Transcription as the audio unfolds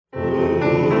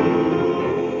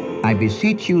I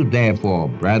beseech you, therefore,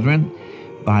 brethren,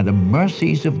 by the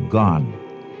mercies of God,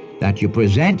 that you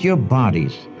present your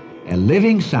bodies a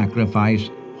living sacrifice,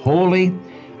 holy,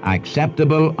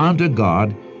 acceptable unto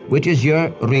God, which is your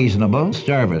reasonable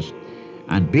service.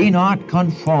 And be not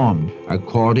conformed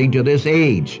according to this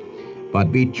age,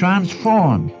 but be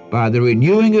transformed by the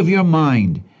renewing of your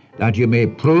mind, that you may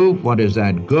prove what is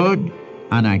that good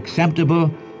and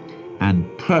acceptable and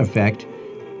perfect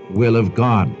will of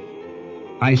God.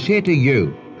 I say to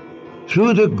you,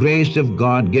 through the grace of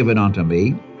God given unto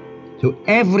me, to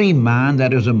every man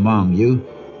that is among you,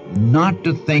 not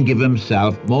to think of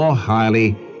himself more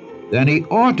highly than he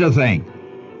ought to think,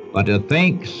 but to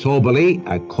think soberly,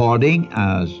 according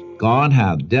as God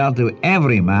hath dealt to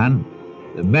every man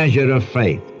the measure of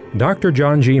faith. Dr.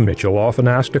 John G. Mitchell often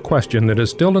asked a question that is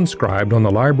still inscribed on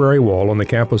the library wall on the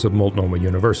campus of Multnomah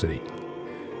University.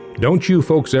 Don't you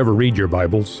folks ever read your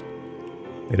Bibles?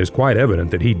 It is quite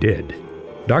evident that he did.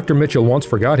 Dr. Mitchell once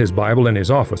forgot his Bible in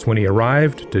his office when he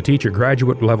arrived to teach a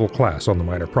graduate-level class on the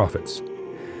Minor Prophets.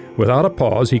 Without a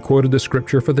pause, he quoted the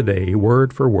scripture for the day,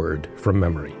 word for word, from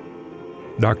memory.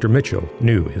 Dr. Mitchell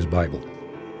knew his Bible.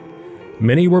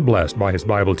 Many were blessed by his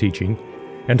Bible teaching,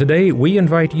 and today we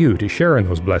invite you to share in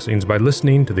those blessings by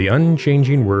listening to the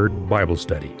Unchanging Word Bible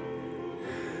Study.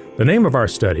 The name of our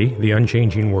study, The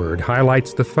Unchanging Word,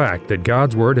 highlights the fact that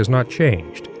God's Word has not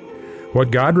changed.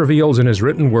 What God reveals in His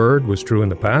written Word was true in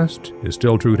the past, is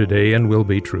still true today, and will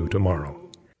be true tomorrow.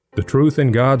 The truth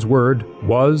in God's Word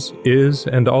was, is,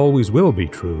 and always will be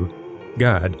true.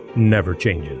 God never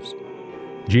changes.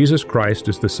 Jesus Christ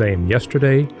is the same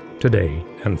yesterday, today,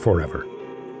 and forever.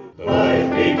 Life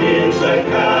begins at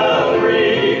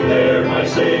Calvary, there my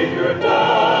Savior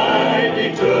died.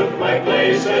 He took my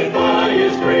place and by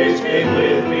His grace came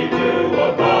with me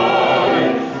to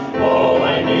abide. All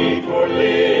I need for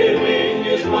living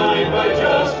is mine by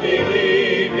just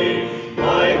believing.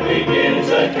 Life begins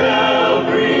at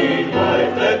Calvary,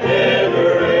 life that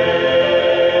never ends.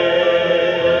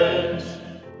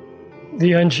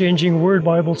 The Unchanging Word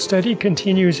Bible Study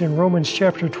continues in Romans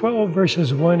chapter 12,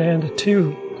 verses 1 and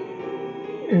 2.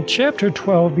 In chapter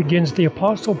 12 begins the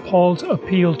Apostle Paul's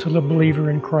appeal to the believer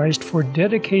in Christ for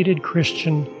dedicated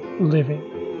Christian living.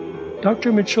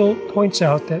 Dr. Mitchell points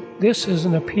out that this is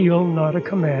an appeal, not a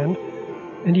command,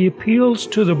 and he appeals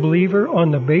to the believer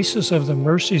on the basis of the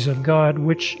mercies of God,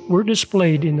 which were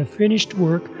displayed in the finished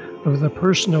work of the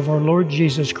person of our Lord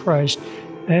Jesus Christ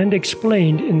and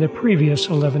explained in the previous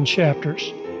 11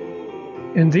 chapters.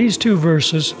 In these two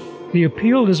verses, the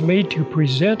appeal is made to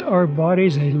present our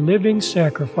bodies a living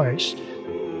sacrifice.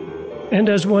 And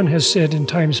as one has said in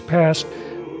times past,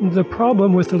 the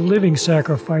problem with the living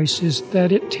sacrifice is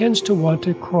that it tends to want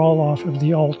to crawl off of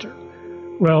the altar.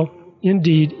 Well,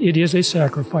 indeed, it is a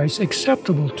sacrifice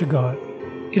acceptable to God.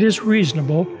 It is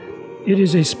reasonable, it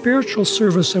is a spiritual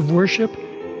service of worship,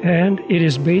 and it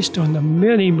is based on the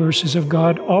many mercies of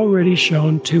God already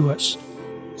shown to us.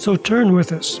 So turn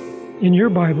with us in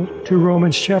your Bible to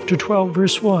Romans chapter 12,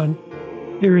 verse 1.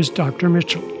 Here is Dr.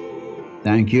 Mitchell.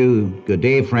 Thank you. Good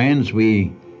day, friends.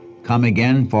 We come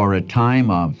again for a time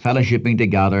of fellowshipping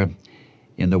together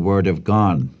in the Word of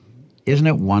God. Isn't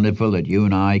it wonderful that you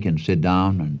and I can sit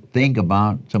down and think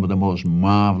about some of the most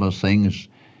marvelous things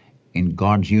in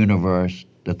God's universe,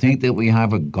 to think that we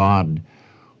have a God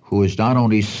who is not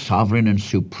only sovereign and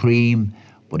supreme,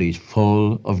 but He's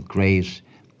full of grace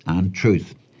and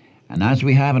truth. And as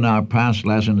we have in our past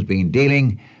lessons been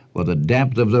dealing with the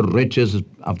depth of the riches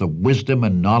of the wisdom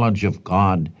and knowledge of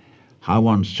God, how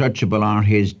unsearchable are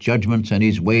His judgments and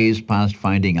His ways past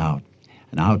finding out,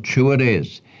 and how true it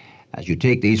is as you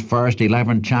take these first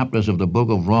 11 chapters of the book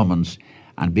of Romans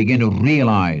and begin to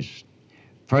realize,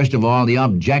 first of all, the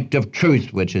objective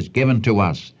truth which is given to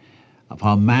us of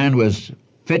how man was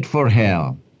fit for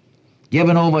hell,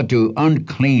 given over to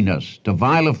uncleanness, to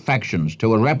vile affections,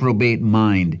 to a reprobate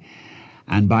mind,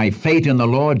 and by faith in the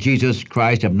Lord Jesus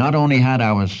Christ have not only had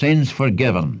our sins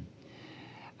forgiven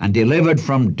and delivered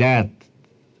from death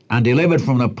and delivered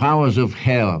from the powers of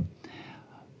hell,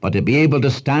 but to be able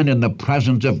to stand in the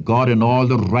presence of God in all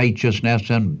the righteousness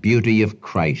and beauty of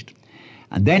Christ.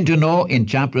 And then to know in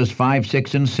chapters 5,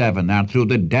 6, and 7 that through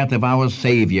the death of our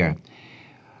Savior,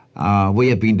 we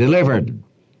have been delivered.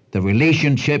 The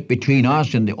relationship between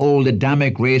us and the old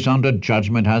Adamic race under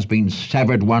judgment has been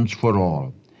severed once for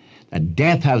all. That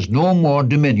death has no more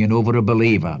dominion over a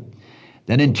believer.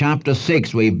 Then in chapter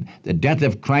 6, the death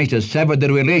of Christ has severed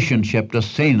the relationship to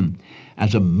sin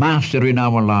as a master in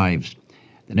our lives.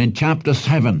 Then in chapter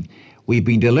 7, we've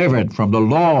been delivered from the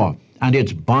law and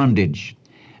its bondage.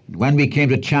 And when we came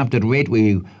to chapter 8,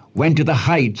 we went to the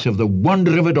heights of the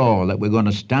wonder of it all, that we're going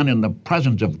to stand in the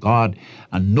presence of God,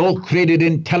 and no created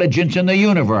intelligence in the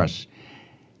universe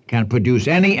can produce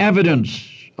any evidence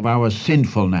of our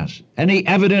sinfulness, any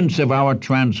evidence of our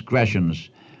transgressions.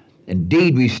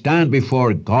 Indeed, we stand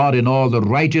before God in all the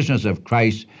righteousness of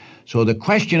Christ. So the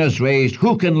question is raised,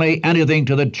 who can lay anything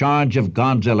to the charge of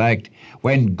God's elect?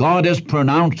 When God is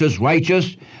pronounced as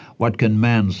righteous, what can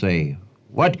man say?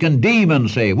 What can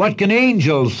demons say? What can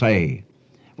angels say?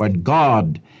 When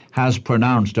God has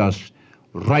pronounced us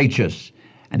righteous.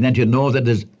 And then to know that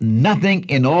there's nothing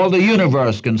in all the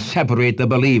universe can separate the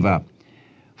believer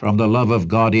from the love of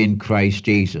God in Christ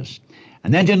Jesus.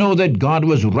 And then to know that God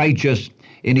was righteous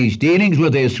in his dealings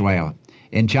with Israel.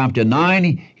 In chapter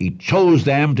 9, he chose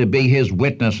them to be his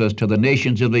witnesses to the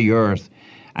nations of the earth.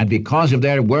 And because of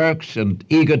their works and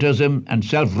egotism and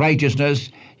self-righteousness,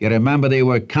 you remember they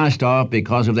were cast off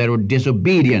because of their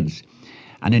disobedience.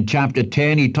 And in chapter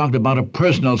 10, he talked about a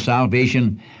personal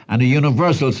salvation and a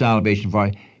universal salvation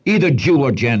for either Jew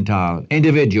or Gentile,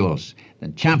 individuals.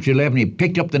 In chapter 11, he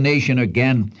picked up the nation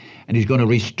again, and he's going to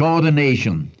restore the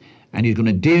nation, and he's going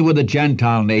to deal with the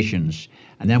Gentile nations.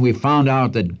 And then we found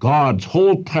out that God's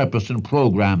whole purpose and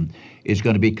program is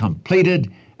going to be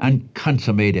completed and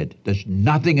consummated. There's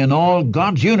nothing in all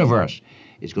God's universe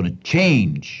is going to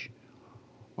change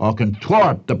or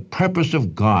contort the purpose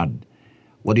of God,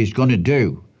 what he's going to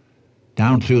do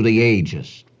down through the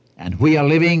ages. And we are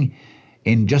living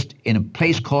in a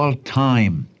place called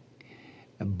time,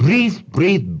 a brief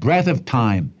breath of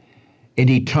time in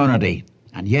eternity.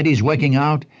 And yet he's working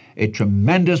out a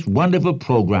tremendous, wonderful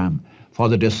program for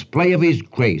the display of his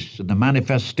grace and the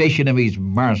manifestation of his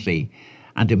mercy,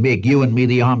 and to make you and me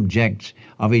the objects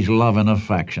of his love and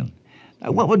affection.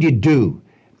 Now, what would you do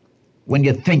when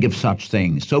you think of such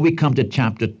things? So we come to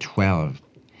chapter 12.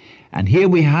 And here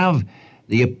we have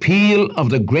the appeal of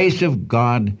the grace of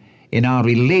God in our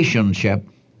relationship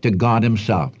to God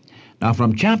himself. Now,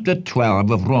 from chapter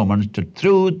 12 of Romans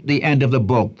through the end of the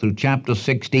book, through chapter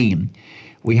 16,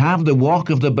 we have the walk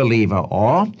of the believer,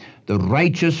 or the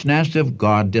righteousness of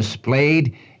God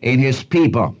displayed in his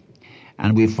people.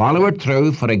 And we follow it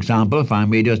through. For example, if I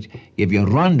may just give you a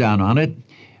rundown on it,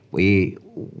 we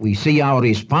see our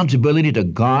responsibility to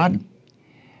God,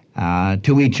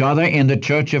 to each other in the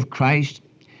Church of Christ,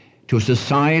 to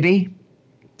society,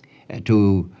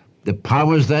 to the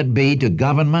powers that be, to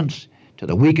governments, to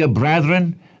the weaker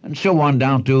brethren, and so on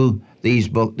down to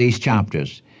these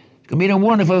chapters. It's going to be a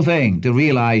wonderful thing to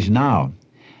realize now.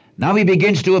 Now he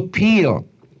begins to appeal.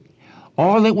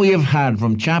 All that we have had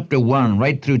from chapter 1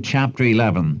 right through chapter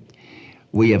 11,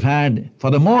 we have had,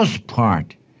 for the most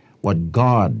part, what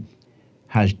God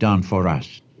has done for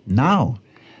us. Now,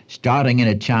 starting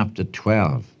in chapter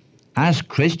 12, as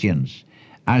Christians,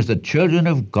 as the children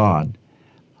of God,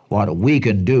 what we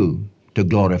can do to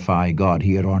glorify God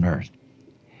here on earth.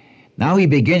 Now he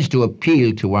begins to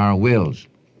appeal to our wills,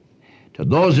 to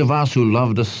those of us who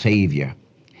love the Savior.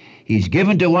 He's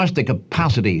given to us the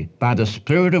capacity by the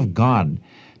Spirit of God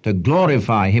to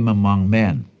glorify him among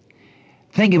men.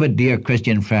 Think of it, dear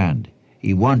Christian friend.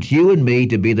 He wants you and me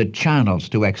to be the channels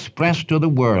to express to the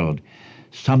world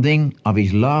something of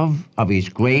his love, of his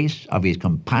grace, of his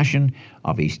compassion,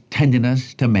 of his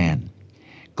tenderness to men.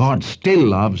 God still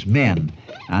loves men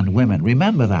and women.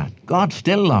 Remember that. God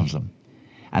still loves them.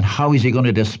 And how is he going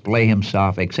to display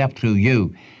himself except through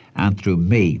you and through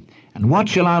me? And what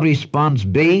shall our response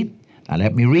be? Now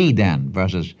let me read then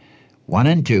verses 1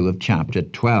 and 2 of chapter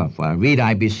 12. I read,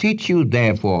 I beseech you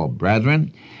therefore,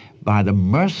 brethren, by the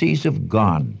mercies of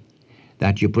God,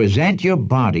 that you present your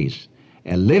bodies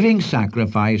a living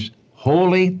sacrifice,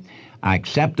 holy,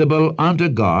 acceptable unto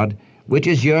God, which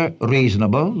is your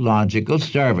reasonable, logical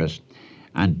service.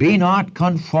 And be not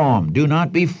conformed, do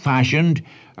not be fashioned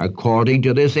according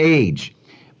to this age,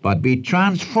 but be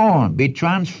transformed, be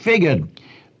transfigured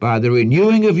by the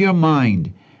renewing of your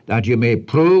mind, that you may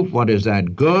prove what is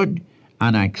that good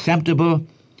and acceptable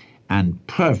and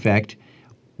perfect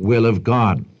will of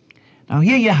God. Now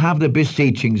here you have the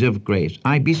beseechings of grace.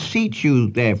 I beseech you,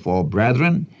 therefore,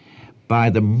 brethren, by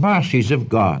the mercies of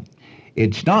God.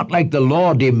 It's not like the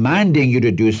law demanding you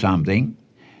to do something.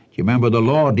 You remember the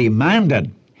law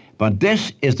demanded, but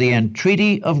this is the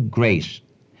entreaty of grace,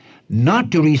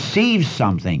 not to receive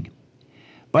something,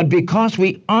 but because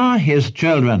we are his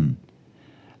children,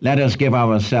 let us give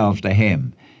ourselves to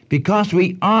him. Because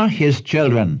we are his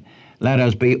children, let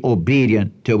us be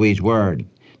obedient to his word.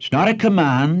 It's not a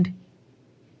command.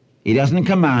 He doesn't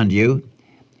command you,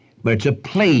 but it's a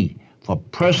plea for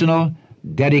personal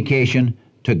dedication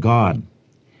to God.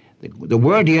 The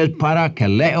word here is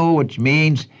parakaleo, which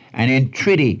means an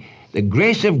entreaty, The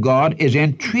grace of God is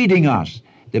entreating us,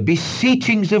 the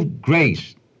beseechings of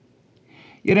grace.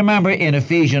 You remember in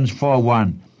Ephesians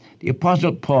 4:1, the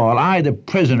Apostle Paul, I, the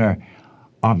prisoner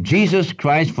of Jesus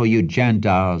Christ for you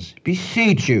Gentiles,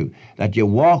 beseech you that you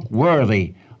walk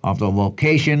worthy of the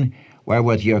vocation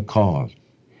wherewith you're called.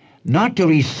 Not to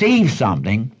receive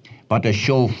something, but to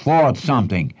show forth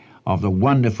something of the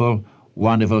wonderful,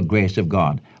 wonderful grace of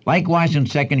God. Likewise in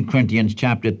 2 Corinthians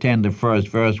chapter 10, the first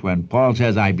verse, when Paul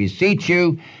says, I beseech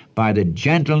you by the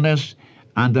gentleness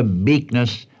and the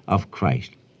meekness of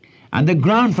Christ. And the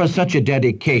ground for such a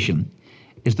dedication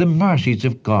is the mercies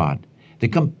of God, the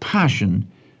compassion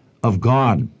of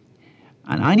God.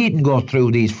 And I needn't go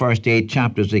through these first 8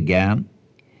 chapters again,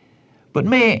 but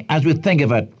as we think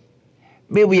of it,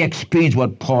 may we experience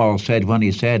what Paul said when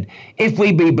he said, if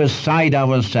we be beside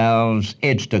ourselves,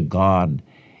 it's to God.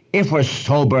 If we're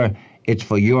sober, it's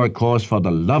for your cause, for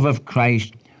the love of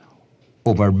Christ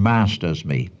overmasters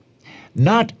me.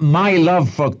 Not my love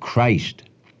for Christ,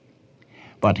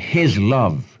 but his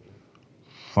love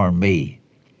for me.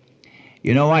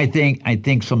 You know, I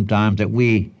think sometimes that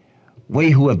we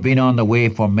who have been on the way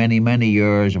for many, many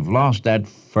years have lost that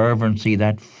fervency,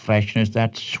 that freshness,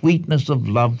 that sweetness of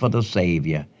love for the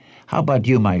Savior. How about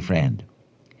you, my friend?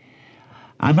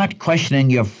 I'm not questioning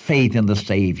your faith in the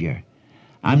Savior.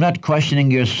 I'm not questioning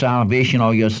your salvation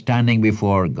or your standing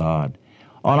before God.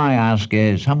 All I ask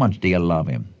is, how much do you love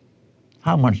him?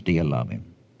 How much do you love him?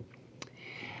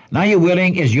 Now you're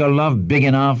willing, is your love big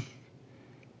enough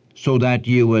so that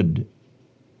you would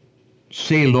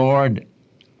say, Lord,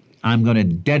 I'm going to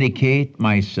dedicate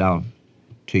myself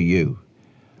to you.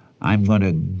 I'm going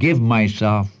to give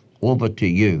myself over to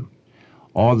you.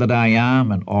 All that I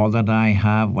am and all that I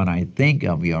have, when I think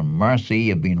of your mercy,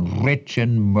 you've been rich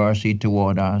in mercy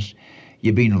toward us.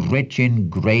 You've been rich in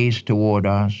grace toward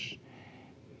us.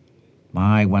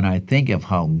 When I think of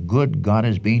how good God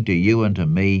has been to you and to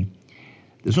me,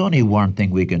 there's only one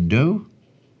thing we can do.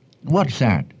 What's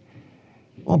that?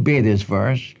 Obey this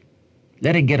verse.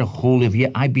 Let it get a hold of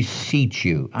you. I beseech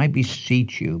you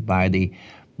by the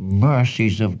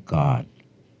mercies of God.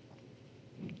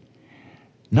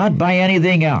 Not by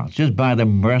anything else, just by the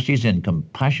mercies and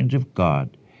compassions of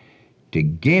God, to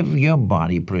give your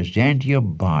body, present your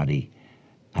body,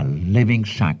 a living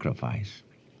sacrifice.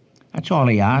 That's all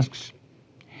he asks.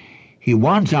 He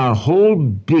wants our whole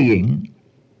being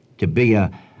to be a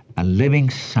living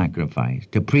sacrifice,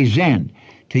 to present,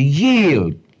 to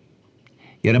yield.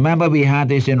 You remember we had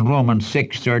this in Romans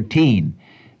 6:13.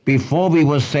 Before we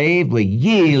were saved, we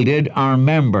yielded our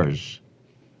members,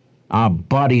 our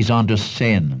bodies unto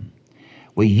sin.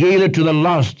 We yielded to the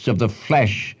lusts of the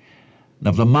flesh and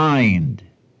of the mind.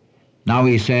 Now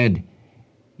he said,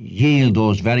 yield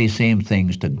those very same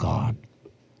things to God.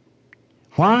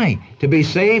 Why? To be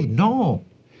saved? No.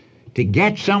 To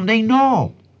get something?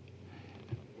 No.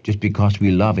 Just because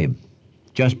we love him.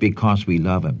 Just because we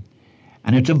love him.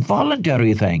 And it's a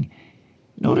voluntary thing.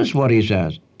 Notice what he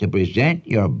says, to present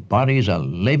your bodies a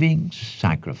living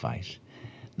sacrifice.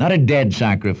 Not a dead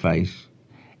sacrifice,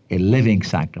 a living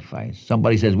sacrifice.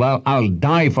 Somebody says, well, I'll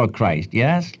die for Christ.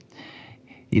 Yes?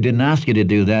 He didn't ask you to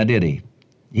do that, did he?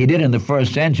 He did in the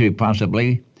first century,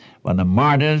 possibly, when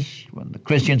the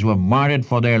Christians were martyred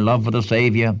for their love for the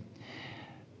Savior.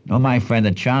 No, my friend,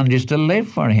 the challenge is to live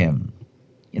for him.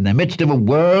 In the midst of a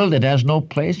world that has no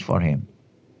place for him.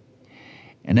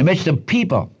 In the midst of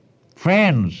people,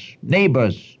 friends,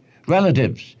 neighbors,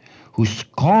 relatives, who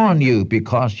scorn you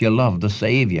because you love the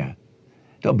Savior.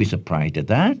 Don't be surprised at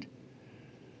that.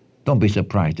 Don't be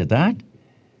surprised at that.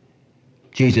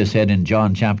 Jesus said in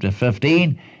John chapter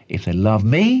 15, if they love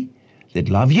me, they'd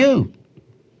love you.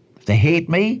 If they hate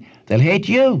me, they'll hate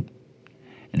you.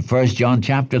 In 1 John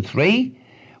chapter 3,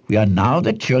 we are now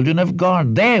the children of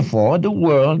God. Therefore, the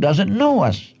world doesn't know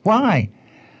us. Why?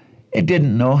 It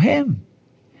didn't know him.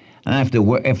 And if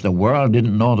the world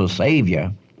didn't know the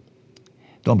Savior,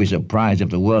 don't be surprised if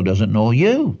the world doesn't know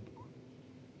you.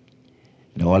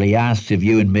 And all he asks of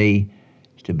you and me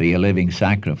is to be a living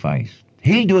sacrifice.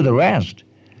 He'll do the rest.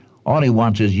 All he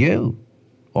wants is you.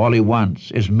 All he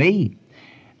wants is me.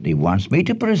 And he wants me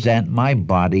to present my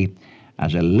body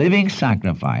as a living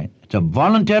sacrifice. It's a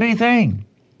voluntary thing.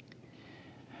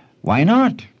 Why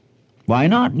not? Why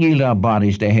not yield our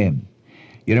bodies to him?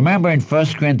 You remember in 1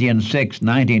 Corinthians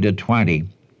 6:19-20,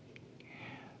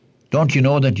 don't you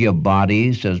know that your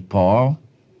body, says Paul,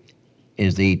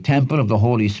 is the temple of the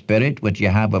Holy Spirit which you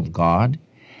have of God,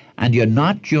 and you're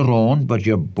not your own, but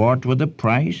you're bought with a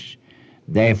price?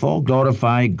 Therefore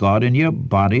glorify God in your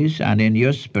bodies and in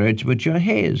your spirits which are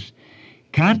his.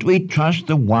 Can't we trust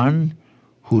the one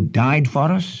who died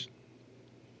for us?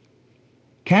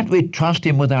 Can't we trust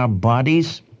him with our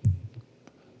bodies?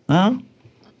 Huh?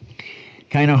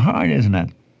 Kind of hard, isn't it?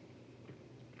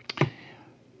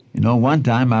 You know, one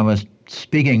time I was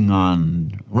speaking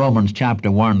on Romans chapter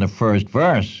 1, the first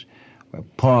verse, where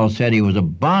Paul said he was a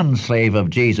bond slave of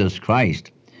Jesus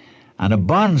Christ. And a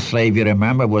bond slave, you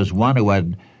remember, was one who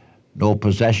had no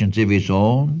possessions of his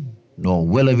own, no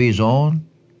will of his own,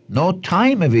 no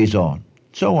time of his own,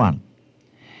 so on.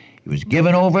 He was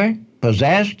given over,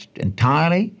 possessed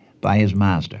entirely by his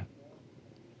master.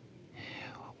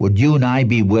 Would you and I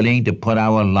be willing to put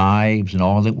our lives and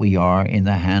all that we are in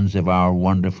the hands of our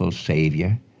wonderful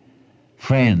Savior?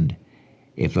 Friend,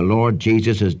 if the Lord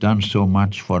Jesus has done so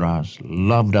much for us,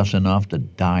 loved us enough to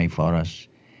die for us,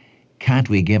 can't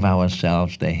we give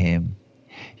ourselves to him?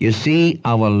 You see,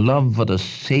 our love for the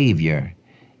Savior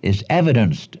is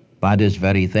evidenced by this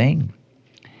very thing,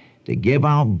 to give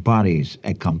our bodies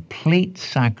a complete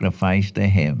sacrifice to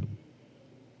him.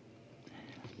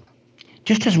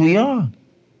 Just as we are.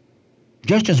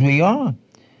 Just as we are.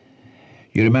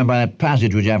 You remember that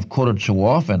passage which I've quoted so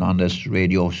often on this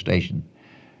radio station,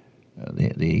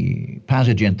 the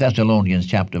passage in Thessalonians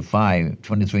chapter 5,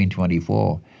 23 and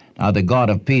 24. Now the God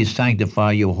of peace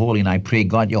sanctify you wholly, and I pray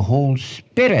God your whole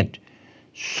spirit,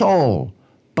 soul,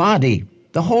 body,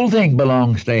 the whole thing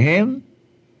belongs to him.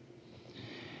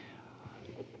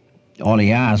 All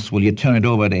he asks, will you turn it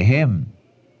over to him?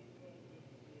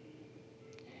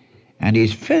 And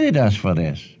he's fitted us for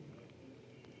this.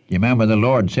 You remember the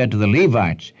Lord said to the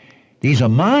Levites, these are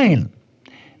mine.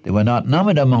 They were not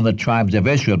numbered among the tribes of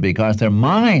Israel because they're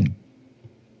mine.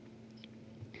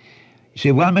 You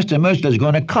say, well, Mr. Muster, it's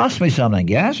going to cost me something.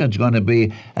 Yes, it's going to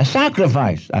be a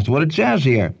sacrifice. That's what it says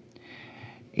here.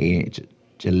 It's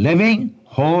a living,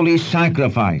 holy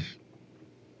sacrifice.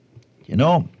 You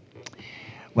know,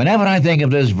 whenever I think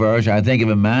of this verse, I think of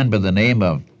a man by the name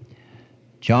of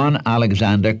John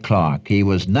Alexander Clark. He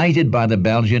was knighted by the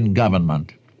Belgian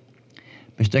government.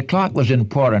 Mr. Clark was in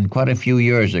Portland quite a few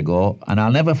years ago, and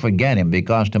I'll never forget him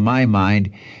because, to my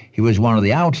mind, he was one of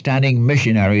the outstanding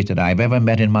missionaries that I've ever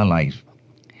met in my life.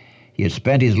 He had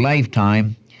spent his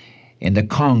lifetime in the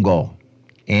Congo,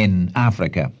 in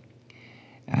Africa.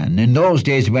 And in those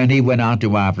days when he went out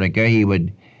to Africa, he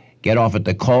would get off at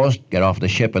the coast, get off the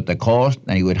ship at the coast,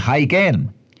 and he would hike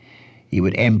in. He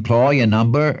would employ a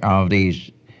number of these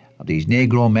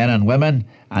Negro men and women,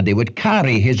 and they would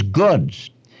carry his goods.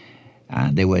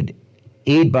 And they would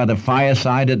eat by the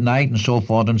fireside at night and so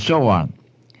forth and so on.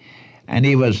 And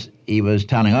he was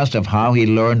telling us of how he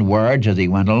learned words as he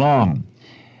went along.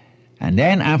 And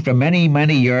then after many,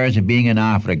 many years of being in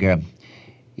Africa,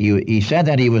 he said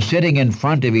that he was sitting in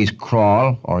front of his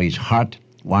kraal or his hut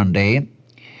one day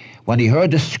when he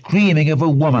heard the screaming of a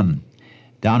woman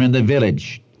down in the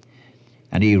village.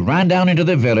 And he ran down into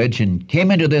the village and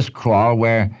came into this kraal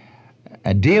where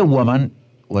a dear woman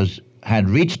had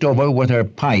reached over with her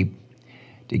pipe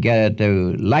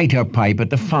to light her pipe at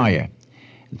the fire.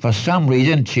 For some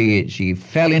reason, she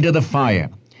fell into the fire.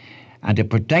 And to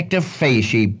protect her face,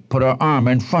 she put her arm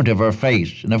in front of her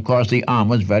face. And of course, the arm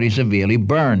was very severely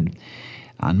burned.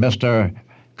 And Mr.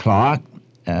 Clark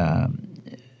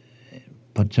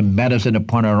put some medicine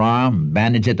upon her arm,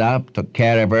 bandaged it up, took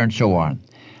care of her, and so on.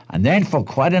 And then for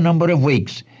quite a number of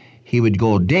weeks, he would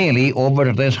go daily over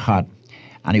to this hut,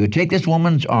 and he would take this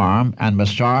woman's arm and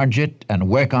massage it and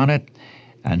work on it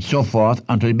and so forth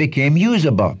until it became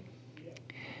usable.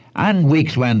 And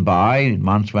weeks went by,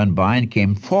 months went by, and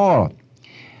came fall.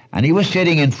 And he was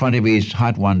sitting in front of his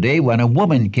hut one day when a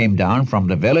woman came down from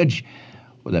the village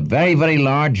with a very, very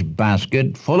large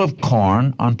basket full of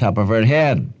corn on top of her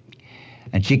head.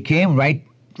 And she came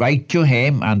right to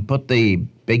him and put the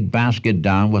big basket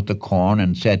down with the corn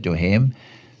and said to him,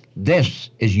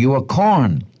 "This is your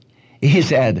corn." He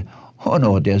said, "Oh,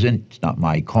 no, it isn't. It's not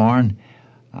my corn.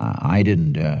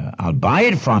 I'll buy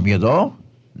it from you, though."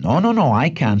 No, I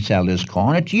can't sell this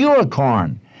corn. It's your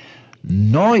corn."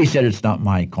 "No," he said, "it's not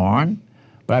my corn,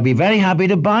 but I'd be very happy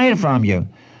to buy it from you."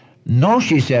 "No,"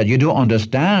 she said, "you don't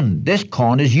understand. This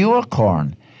corn is your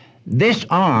corn. This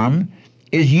arm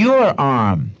is your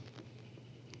arm.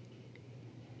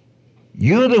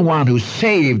 You're the one who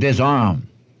saved this arm.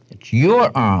 It's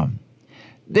your arm.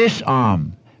 This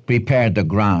arm prepared the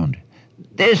ground.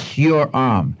 This, your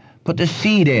arm, put the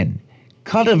seed in,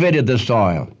 cultivated the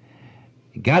soil,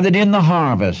 gathered in the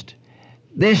harvest.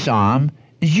 This arm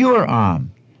is your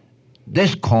arm.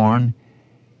 This corn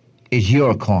is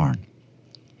your corn."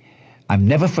 I've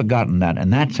never forgotten that,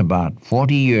 and that's about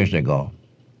 40 years ago.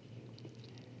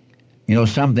 You know,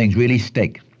 some things really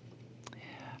stick.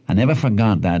 I never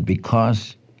forgot that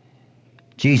because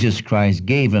Jesus Christ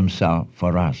gave himself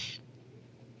for us.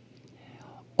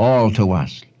 all to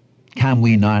us. Can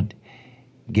we not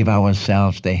give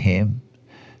ourselves to him?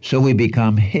 So we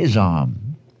become his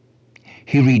arm.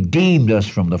 He redeemed us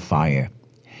from the fire.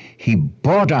 He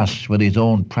bought us with his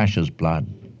own precious blood.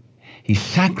 He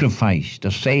sacrificed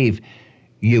to save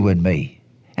you and me.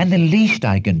 And the least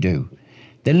I can do,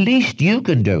 the least you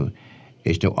can do,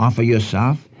 is to offer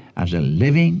yourself as a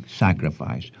living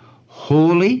sacrifice,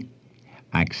 holy,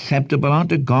 acceptable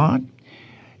unto God.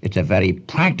 It's a very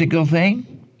practical thing.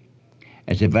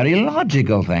 It's a very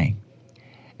logical thing.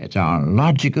 It's our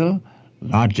logical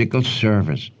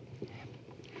service.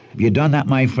 Have you done that,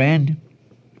 my friend?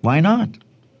 Why not?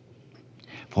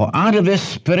 For out of this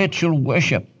spiritual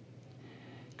worship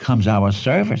comes our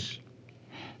service.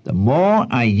 The more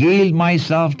I yield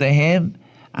myself to him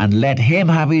and let him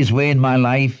have his way in my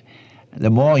life, the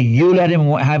more you let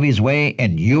him have his way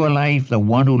in your life, the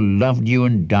one who loved you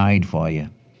and died for you,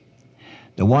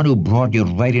 the one who brought you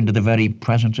right into the very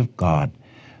presence of God,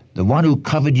 the one who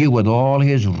covered you with all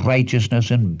his righteousness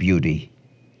and beauty.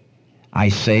 I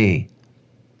say,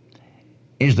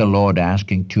 is the Lord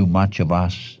asking too much of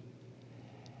us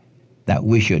that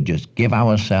we should just give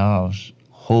ourselves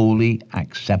wholly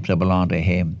acceptable unto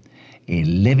him, a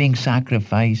living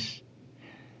sacrifice?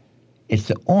 It's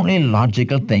the only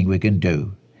logical thing we can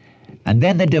do. And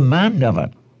then the demand of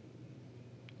it.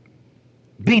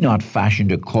 Be not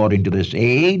fashioned according to this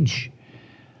age,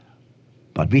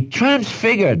 but be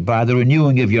transfigured by the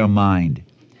renewing of your mind.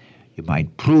 You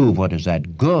might prove what is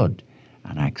that good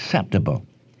and acceptable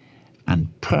and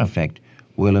perfect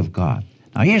will of God.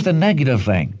 Now here's the negative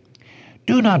thing.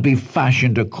 Do not be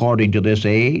fashioned according to this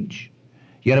age.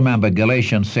 You remember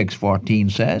Galatians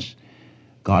 6:14 says,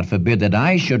 God forbid that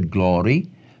I should glory,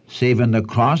 save in the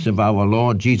cross of our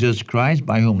Lord Jesus Christ,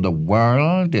 by whom the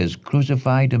world is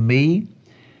crucified to me,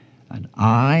 and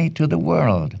I to the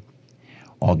world.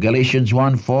 Or Galatians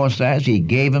 1:4 says, he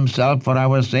gave himself for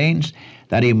our sins,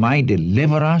 that he might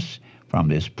deliver us from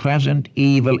this present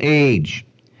evil age.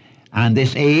 And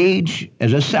this age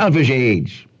is a selfish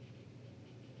age.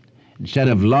 Instead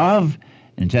of love,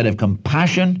 instead of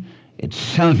compassion, it's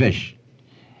selfish.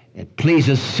 It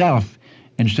pleases self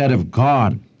instead of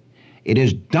God. It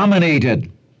is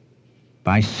dominated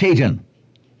by Satan,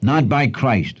 not by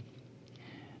Christ.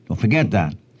 Don't forget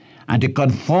that. And to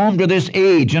conform to this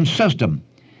age and system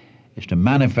is to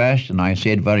manifest, and I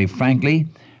say it very frankly,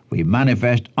 we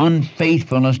manifest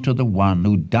unfaithfulness to the one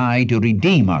who died to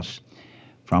redeem us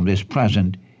from this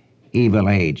present evil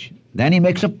age. Then he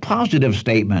makes a positive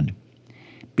statement.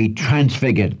 Be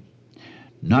transfigured.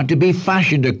 Not to be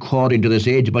fashioned according to this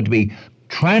age, but to be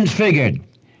transfigured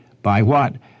by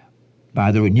what?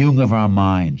 By the renewing of our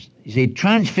minds. You see,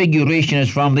 transfiguration is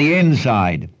from the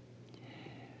inside.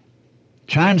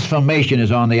 Transformation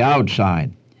is on the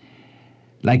outside.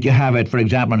 Like you have it, for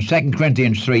example, in 2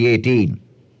 Corinthians 3:18.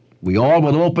 We all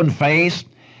with open face,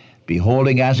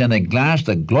 beholding as in a glass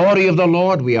the glory of the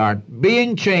Lord, we are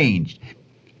being changed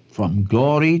from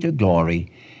glory to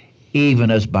glory,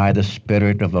 even as by the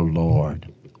Spirit of the Lord.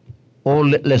 Oh,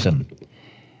 listen,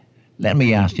 let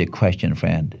me ask you a question,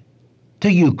 friend.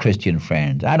 To you Christian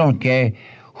friends, I don't care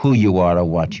who you are or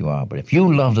what you are, but if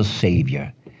you love the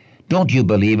Savior, don't you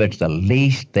believe it's the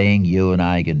least thing you and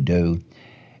I can do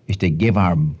is to give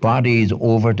our bodies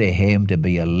over to him to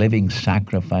be a living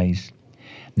sacrifice,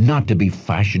 not to be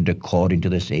fashioned according to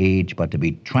this age, but to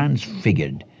be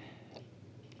transfigured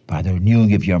by the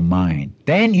renewing of your mind.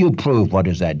 Then you prove what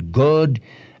is that good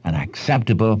and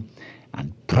acceptable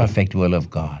and perfect will of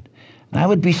God. And I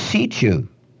would beseech you,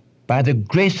 by the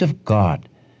grace of God,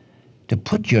 to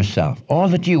put yourself, all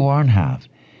that you are and have,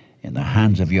 in the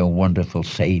hands of your wonderful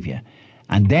Savior.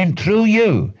 And then through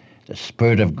you, the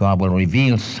Spirit of God will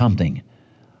reveal something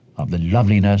of the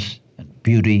loveliness and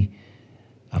beauty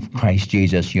of Christ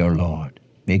Jesus your Lord.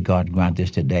 May God grant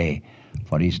this today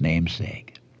for his name's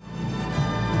sake.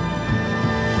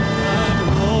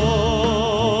 And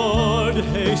Lord,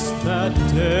 haste that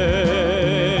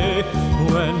day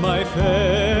when my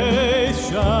faith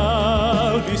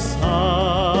shall be sight.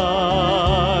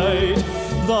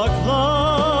 The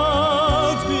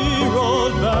clouds be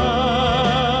rolled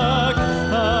back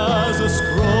as a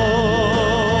scroll.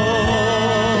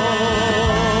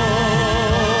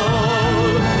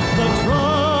 The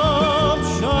trump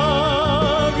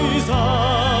shall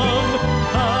resound,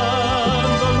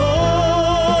 and the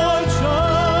Lord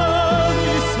shall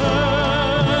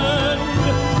descend.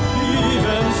 He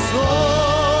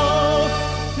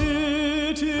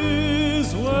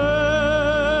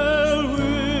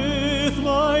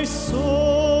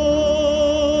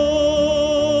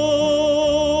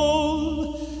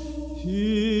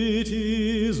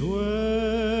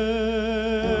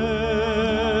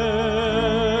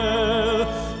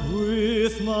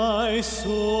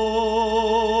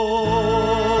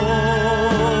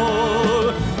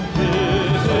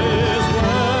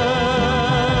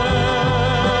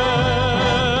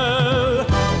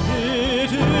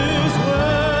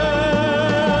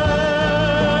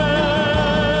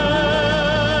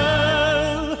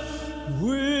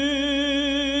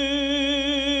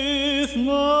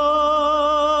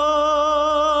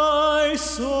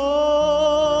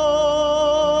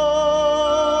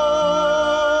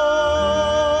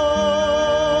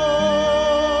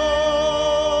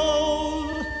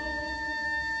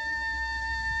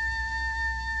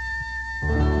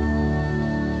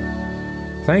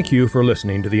thank you for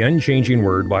listening to the Unchanging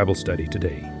Word Bible study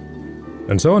today.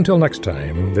 And so until next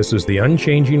time, this is the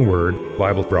Unchanging Word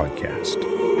Bible broadcast.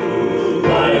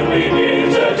 Life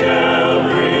begins at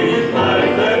Calvary.